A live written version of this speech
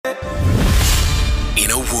In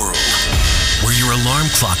a world where your alarm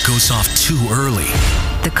clock goes off too early,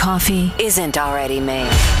 the coffee isn't already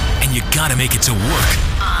made, and you gotta make it to work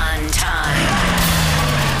on time.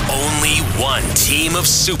 Only one team of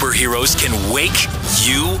superheroes can wake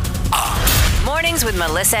you up. Mornings with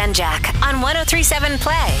Melissa and Jack on 103.7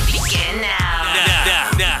 Play. Begin now.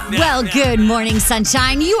 Well, good morning,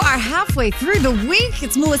 sunshine. You are halfway through the week.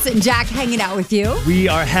 It's Melissa and Jack hanging out with you. We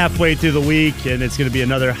are halfway through the week, and it's going to be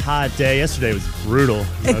another hot day. Yesterday was brutal.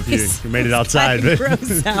 I don't know if you made it outside.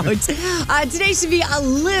 Gross out. Today should be a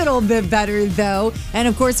little bit better, though. And,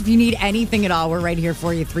 of course, if you need anything at all, we're right here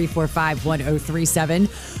for you,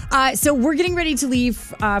 345-1037. So we're getting ready to leave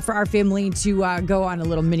for our family to go on a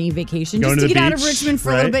little mini vacation. Going just to get out of beach, Richmond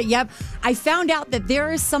for a little bit. Yep. I found out that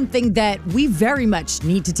there is something that we very much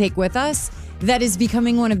need to take with us that is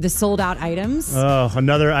becoming one of the sold-out items. Oh,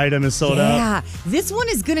 another item is sold out. Yeah. This one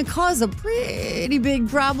is going to cause a pretty big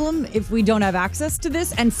problem if we don't have access to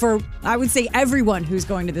this. And for, I would say, everyone who's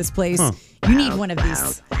going to this place, you need one of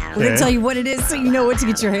these. We're going to tell you what it is so you know what to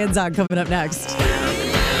get your hands on coming up next.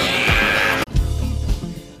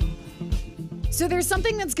 So there's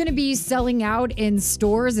something that's going to be selling out in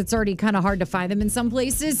stores. It's already kind of hard to find them in some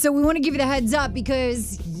places. So we want to give you the heads up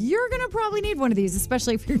because you're going to probably need one of these,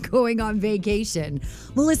 especially if you're going on vacation.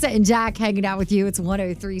 Melissa and Jack hanging out with you. It's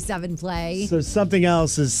 103.7 Play. So something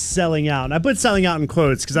else is selling out. And I put selling out in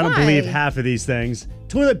quotes because I don't believe half of these things.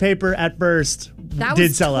 Toilet paper at first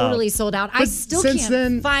did sell out. That was totally sold out. I still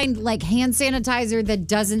can't find like hand sanitizer that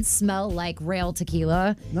doesn't smell like rail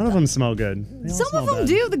tequila. None of them smell good. Some of them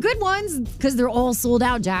do, the good ones, because they're all sold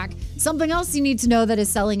out, Jack. Something else you need to know that is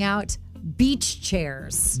selling out. Beach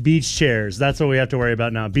chairs. Beach chairs. That's what we have to worry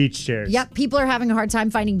about now. Beach chairs. Yep. People are having a hard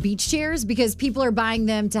time finding beach chairs because people are buying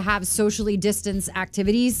them to have socially distanced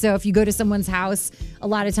activities. So if you go to someone's house, a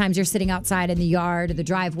lot of times you're sitting outside in the yard or the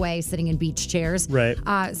driveway sitting in beach chairs. Right.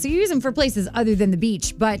 So you use them for places other than the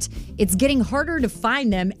beach, but it's getting harder to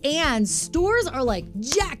find them. And stores are like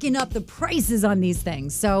jacking up the prices on these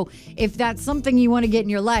things. So if that's something you want to get in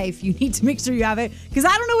your life, you need to make sure you have it. Because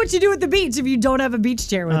I don't know what you do at the beach if you don't have a beach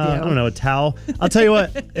chair with you. I don't know. Towel. I'll tell you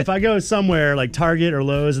what, if I go somewhere like Target or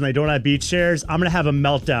Lowe's and they don't have beach chairs, I'm going to have a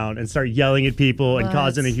meltdown and start yelling at people and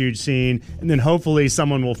causing a huge scene. And then hopefully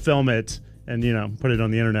someone will film it and, put it on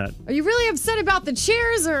the internet. Are you really upset about the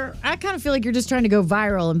chairs, or I kind of feel like you're just trying to go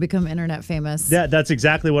viral and become internet famous? Yeah, that's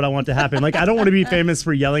exactly what I want to happen. Like, I don't want to be famous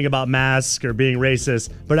for yelling about masks or being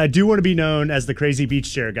racist, but I do want to be known as the crazy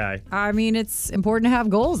beach chair guy. I mean, it's important to have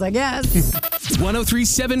goals, I guess.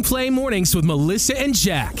 103.7 Play mornings with Melissa and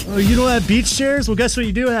Jack. Oh, you don't have beach chairs? Well, guess what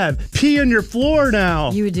you do have? Pee on your floor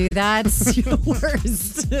now. You would do that? It's your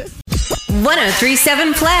worst.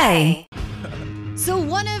 103.7 Play. So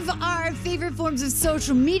one of our favorite forms of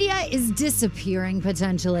social media is disappearing,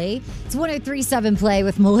 potentially. It's 103.7 Play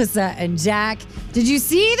with Melissa and Jack. Did you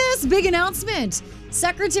see this big announcement?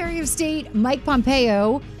 Secretary of State Mike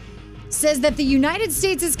Pompeo says that the United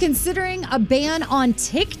States is considering a ban on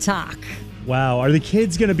TikTok. Wow. Are the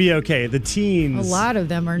kids going to be okay? The teens. A lot of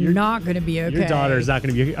them are not going to be okay. Your daughter's not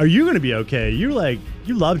going to be okay. Are you going to be okay? You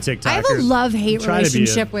love TikTok. I have a love-hate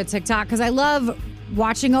relationship with TikTok because I love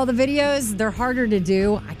watching all the videos. They're harder to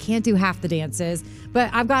do. I can't do half the dances. But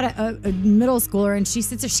I've got a middle schooler, and she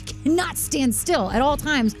sits there. She cannot stand still at all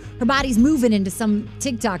times. Her body's moving into some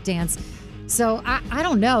TikTok dance. So I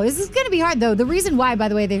don't know. This is going to be hard, though. The reason why, by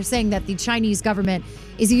the way, they're saying that the Chinese government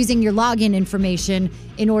is using your login information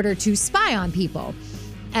in order to spy on people.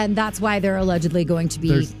 And that's why they're allegedly going to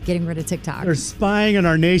be getting rid of TikTok. They're spying on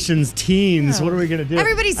our nation's teens. What are we going to do?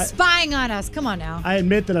 Everybody's spying on us. Come on now. I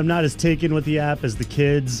admit that I'm not as taken with the app as the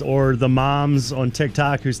kids or the moms on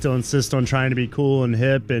TikTok who still insist on trying to be cool and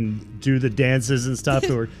hip and do the dances and stuff.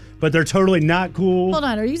 But they're totally not cool. Hold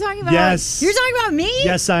on. Are you talking about? Yes. You're talking about me?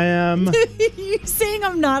 Yes, I am. You saying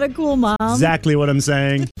I'm not a cool mom? Exactly what I'm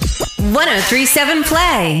saying. 103.7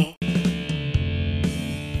 Play.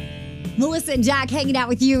 Melissa and Jack hanging out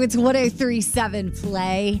with you. It's 103.7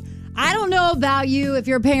 Play. I don't know about you, if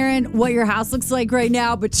you're a parent, what your house looks like right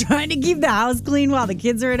now, but trying to keep the house clean while the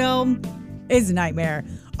kids are at home is a nightmare.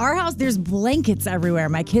 Our house, there's blankets everywhere.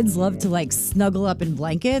 My kids love to snuggle up in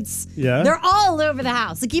blankets. Yeah? They're all over the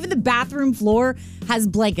house. Even the bathroom floor has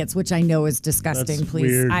blankets, which I know is disgusting. That's Please.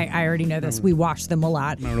 weird. I already know this. We wash them a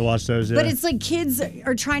lot. I'm going to watch those, yeah. But it's kids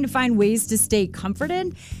are trying to find ways to stay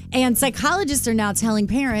comforted. And psychologists are now telling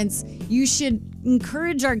parents you should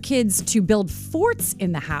encourage our kids to build forts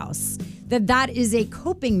in the house. That is a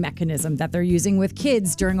coping mechanism that they're using with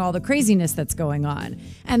kids during all the craziness that's going on.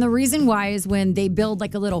 And the reason why is when they build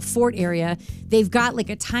a little fort area, they've got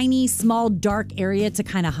a tiny, small, dark area to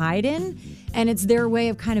kind of hide in. and it's their way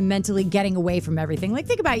of kind of mentally getting away from everything. Like,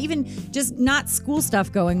 think about even just not school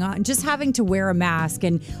stuff going on, just having to wear a mask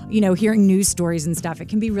and, hearing news stories and stuff. It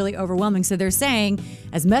can be really overwhelming. So they're saying,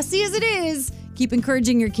 as messy as it is, keep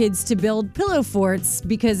encouraging your kids to build pillow forts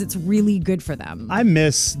because it's really good for them. I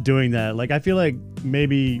miss doing that. Like, I feel like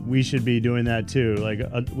maybe we should be doing that too. Like,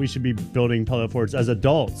 we should be building pillow forts as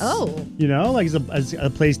adults. Oh. Like as a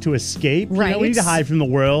place to escape. Right. We need to hide from the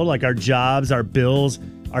world, like our jobs, our bills,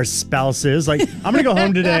 our spouses. Like, I'm going to go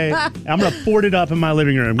home today. I'm going to fort it up in my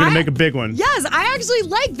living room. I'm going to make a big one. Yes, I actually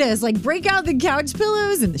like this. Like, break out the couch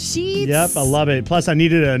pillows and the sheets. Yep, I love it. Plus, I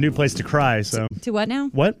needed a new place to cry. So To what now?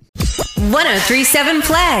 What? 1037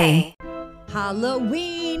 Play.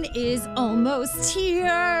 Halloween is almost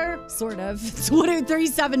here. Sort of. It's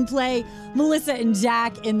 1037 Play. Melissa and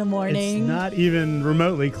Jack in the morning. It's not even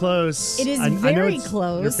remotely close. It is I know very it's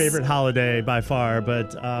close. your favorite holiday by far,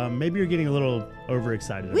 but maybe you're getting a little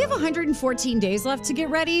overexcited. We have 114 days left to get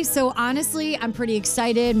ready, so honestly, I'm pretty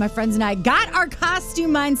excited. My friends and I got our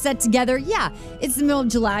costume mindset together. Yeah, it's the middle of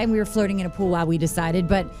July, and we were floating in a pool while we decided,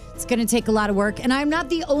 but it's going to take a lot of work. And I'm not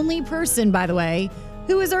the only person, by the way,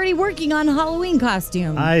 who is already working on Halloween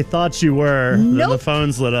costume. I thought you were. Nope. Then the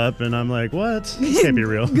phones lit up, and I'm like, what? This can't be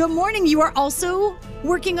real. Good morning. You are also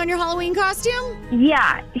working on your Halloween costume?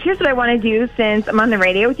 Yeah. Here's what I want to do since I'm on the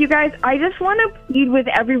radio with you guys. I just want to plead with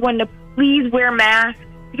everyone to please wear masks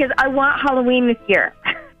because I want Halloween this year.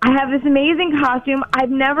 I have this amazing costume. I've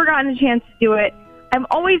never gotten a chance to do it. I'm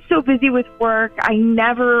always so busy with work. I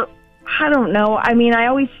don't know. I mean, I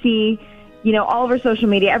always see all over social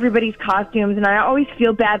media, everybody's costumes, and I always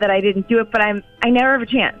feel bad that I didn't do it, but I never have a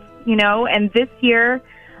chance, and this year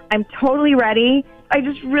I'm totally ready. I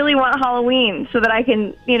just really want Halloween so that I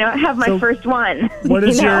can, have my first one. What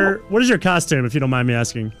is your costume, if you don't mind me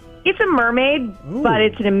asking? It's a mermaid, but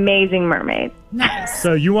it's an amazing mermaid. Nice.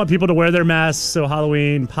 So you want people to wear their masks so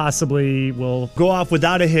Halloween possibly will go off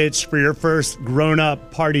without a hitch for your first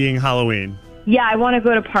grown-up partying Halloween. Yeah, I want to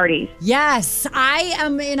go to parties. Yes, I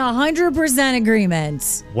am in 100%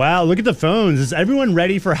 agreement. Wow, look at the phones. Is everyone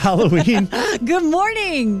ready for Halloween? Good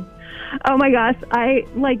morning. Oh my gosh, I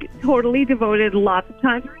totally devoted lots of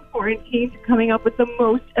time during quarantine to coming up with the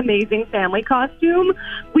most amazing family costume.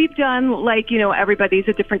 We've done everybody's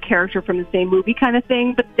a different character from the same movie kind of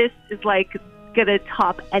thing, but this is gonna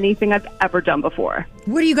top anything I've ever done before.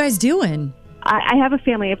 What are you guys doing? I have a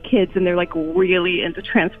family of kids, and they're really into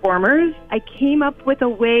Transformers. I came up with a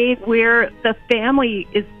way where the family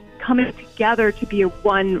is coming together to be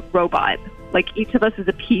one robot. Each of us is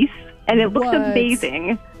a piece, and it looks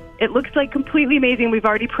amazing. It looks completely amazing. We've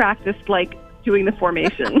already practiced doing the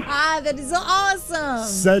formation. That is awesome.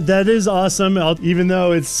 So that is awesome, even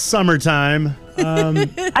though it's summertime.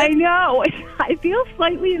 I know. I feel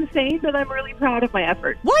slightly insane, but I'm really proud of my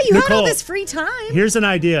effort. Why? You had all Nicole, this free time. Here's an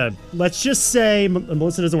idea. Let's just say,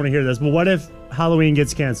 Melissa doesn't want to hear this, but what if Halloween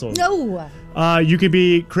gets canceled? No. You could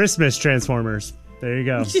be Christmas Transformers. There you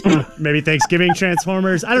go. Maybe Thanksgiving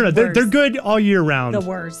Transformers. I don't know. They're good all year round. The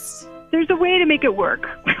worst. There's a way to make it work.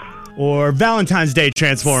 Or Valentine's Day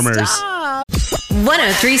Transformers. Stop.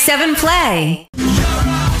 1037 Play.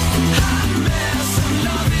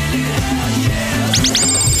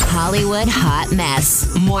 Hollywood Hot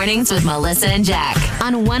Mess. Mornings with Melissa and Jack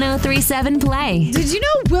on 1037 Play. Did you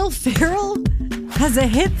know Will Ferrell has a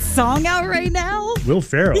hit song out right now? Will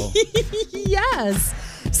Ferrell. Yes.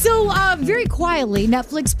 So, very quietly,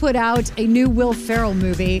 Netflix put out a new Will Ferrell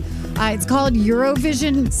movie. It's called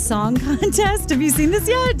Eurovision Song Contest. Have you seen this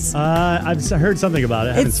yet? I've heard something about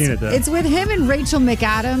it. I haven't seen it, though. It's with him and Rachel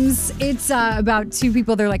McAdams. It's about two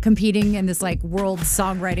people. They're competing in this world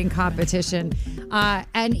songwriting competition.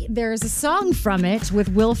 And there's a song from it with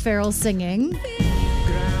Will Ferrell singing.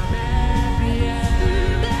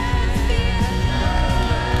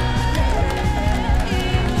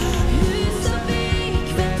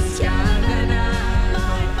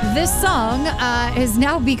 This song has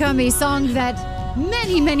now become a song that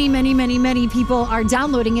many people are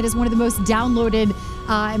downloading. It is one of the most downloaded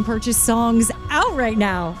and purchased songs out right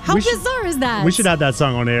now. How bizarre is that? We should have that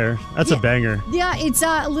song on air. That's a banger. Yeah, it's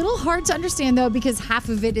a little hard to understand, though, because half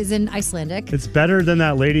of it is in Icelandic. It's better than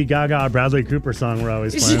that Lady Gaga, Bradley Cooper song we're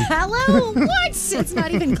always playing. Hello? What? It's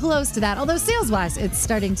not even close to that. Although sales-wise, it's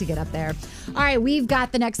starting to get up there. All right, we've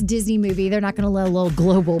got the next Disney movie. They're not going to let a little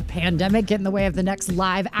global pandemic get in the way of the next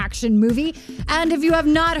live-action movie. And if you have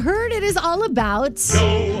not heard, it is all about...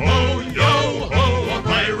 Yo ho, a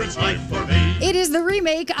pirate's life for me. It is the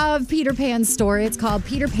remake of Peter Pan's story. It's called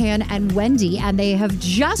Peter Pan and Wendy, and they have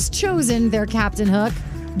just chosen their Captain Hook,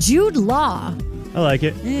 Jude Law. I like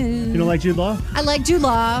it. You don't like Jude Law? I like Jude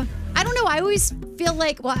Law. I don't know. I always feel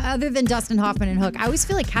like, well, other than Dustin Hoffman and Hook, I always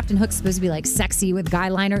feel like Captain Hook's supposed to be like sexy with guy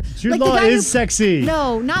liner. Jude like Law is sexy.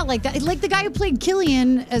 No, not like that. Like the guy who played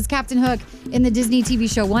Killian as Captain Hook in the Disney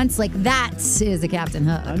TV show once, like that is a Captain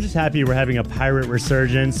Hook. I'm just happy we're having a pirate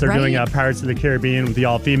resurgence. They're Right? doing Pirates of the Caribbean with the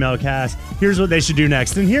all-female cast. Here's what they should do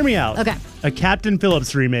next. And hear me out. Okay. A Captain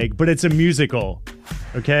Phillips remake, but it's a musical.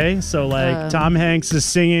 Okay? So like Tom Hanks is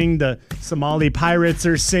singing, the Somali pirates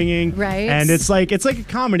are singing. Right. And it's like a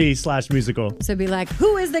comedy / musical. So be like,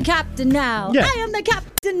 who is the captain now? Yeah. I am the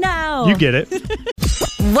captain now. You get it.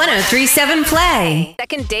 1037 Play.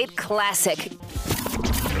 Second date classic.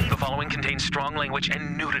 The following contains strong language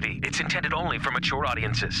and nudity. It's intended only for mature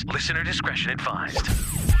audiences. Listener discretion advised.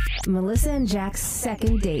 Melissa and Jack's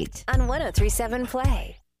second date on 1037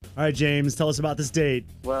 Play. All right, James, tell us about this date.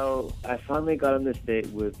 Well, I finally got on this date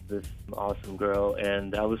with this awesome girl,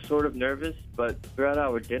 and I was sort of nervous, but throughout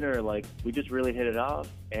our dinner, like, we just really hit it off,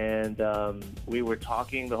 and we were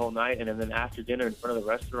talking the whole night, and then after dinner in front of the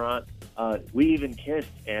restaurant, we even kissed,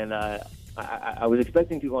 and I was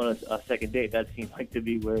expecting to go on a second date. That seemed like to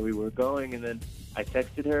be where we were going, and then I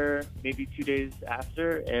texted her maybe 2 days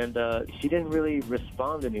after, and she didn't really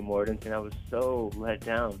respond anymore, and I was so let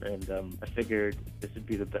down, and I figured this would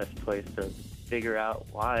be the best place to figure out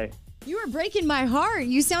why. You were breaking my heart.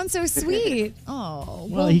 You sound so sweet. Oh,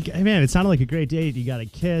 Well, man, it sounded like a great date. You got a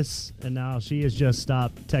kiss, and now she has just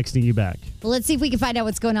stopped texting you back. well, let's see if we can find out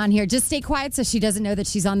what's going on here. Just stay quiet so she doesn't know that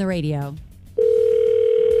she's on the radio.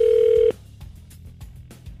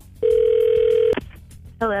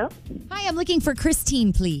 Hello? Hi, I'm looking for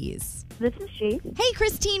Christine, please. This is she. Hey,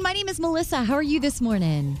 Christine, my name is Melissa. How are you this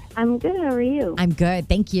morning? I'm good. How are you? I'm good,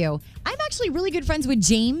 thank you. I'm actually really good friends with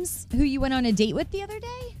James, who you went on a date with the other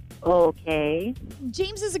day. Okay.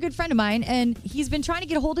 James is a good friend of mine, and he's been trying to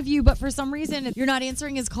get a hold of you, but for some reason, you're not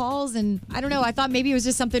answering his calls, and I don't know. I thought maybe it was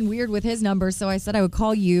just something weird with his number, so I said I would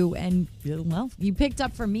call you, and, well, you picked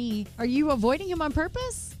up for me. Are you avoiding him on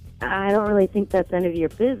purpose? I don't really think that's none of your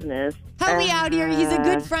business. Help me out here. He's a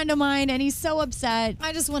good friend of mine, and he's so upset.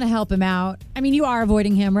 I just want to help him out. I mean, you are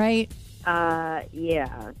avoiding him, right?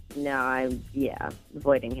 Yeah. No, I'm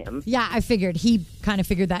avoiding him. Yeah, I figured. He kind of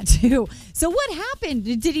figured that too. So what happened?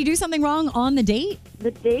 Did he do something wrong on the date?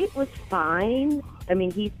 The date was fine. I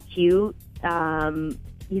mean, he's cute.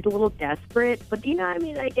 He's a little desperate, but you know, I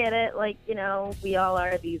mean, I get it. Like, you know, we all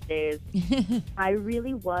are these days. I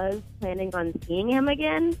really was planning on seeing him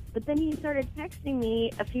again, but then he started texting me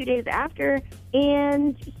a few days after,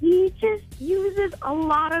 and he just uses a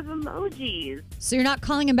lot of emojis. So you're not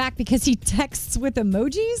calling him back because he texts with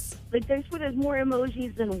emojis? Like, there's more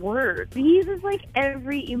emojis than words. He uses, like,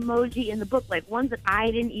 every emoji in the book, like, ones that I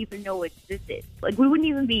didn't even know existed. Like, we wouldn't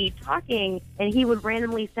even be talking, and he would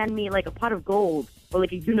randomly send me, like, a pot of gold or,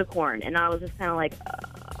 like, a unicorn, and I was just kind of like,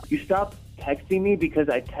 You stopped texting me because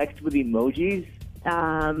I text with emojis?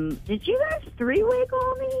 Did you guys three-way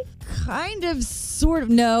call me? Kind of, sort of.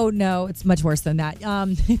 No, it's much worse than that.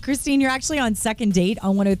 Christine, you're actually on second date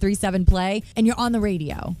on 1037 Play, and you're on the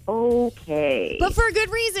radio. Okay. But for a good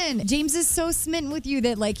reason. James is so smitten with you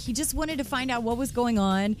that, like, he just wanted to find out what was going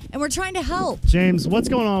on, and we're trying to help. James, what's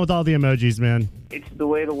going on with all the emojis, man? It's the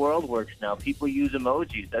way the world works now. People use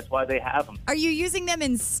emojis. That's why they have them. Are you using them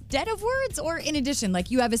instead of words or in addition?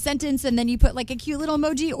 Like, you have a sentence and then you put, like, a cute little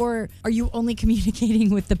emoji, or are you only communicating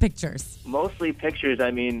with the pictures? Mostly pictures.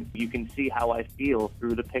 I mean, you can see how I feel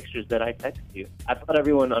through the pictures that I text you. I thought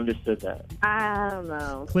everyone understood that. I don't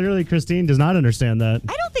know. Clearly, Christine does not understand that.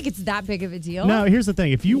 I don't think it's that big of a deal. No, here's the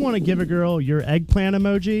thing. If you want to give a girl your eggplant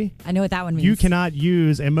emoji, I know what that one means. you cannot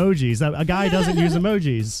use emojis. A guy doesn't use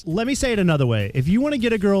emojis. Let me say it another way. If you want to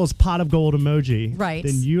get a girl's pot of gold emoji, right,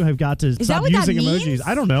 then you have got to stop using emojis.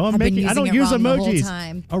 I don't know. I don't use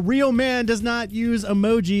emojis. A real man does not use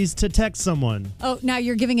emojis to text someone. Oh, now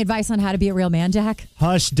you're giving advice on how to be a real man, Jack?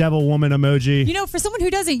 Hush, devil woman emoji. You know, for someone who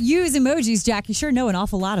doesn't use emojis, Jack, you sure know an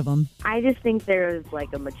awful lot of them. I just think there's like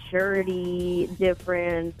a maturity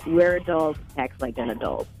difference. We're adults, text like an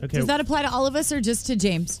adult. Okay. Does that apply to all of us or just to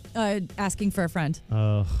James asking for a friend?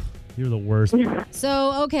 You're the worst.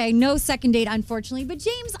 So, okay, no second date, unfortunately. But,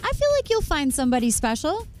 James, I feel like you'll find somebody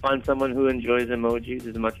special. Find someone who enjoys emojis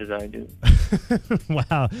as much as I do.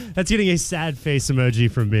 Wow. That's getting a sad face emoji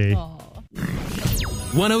from me. Aww.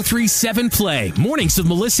 1037 Play. Mornings with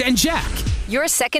Melissa and Jack. Your second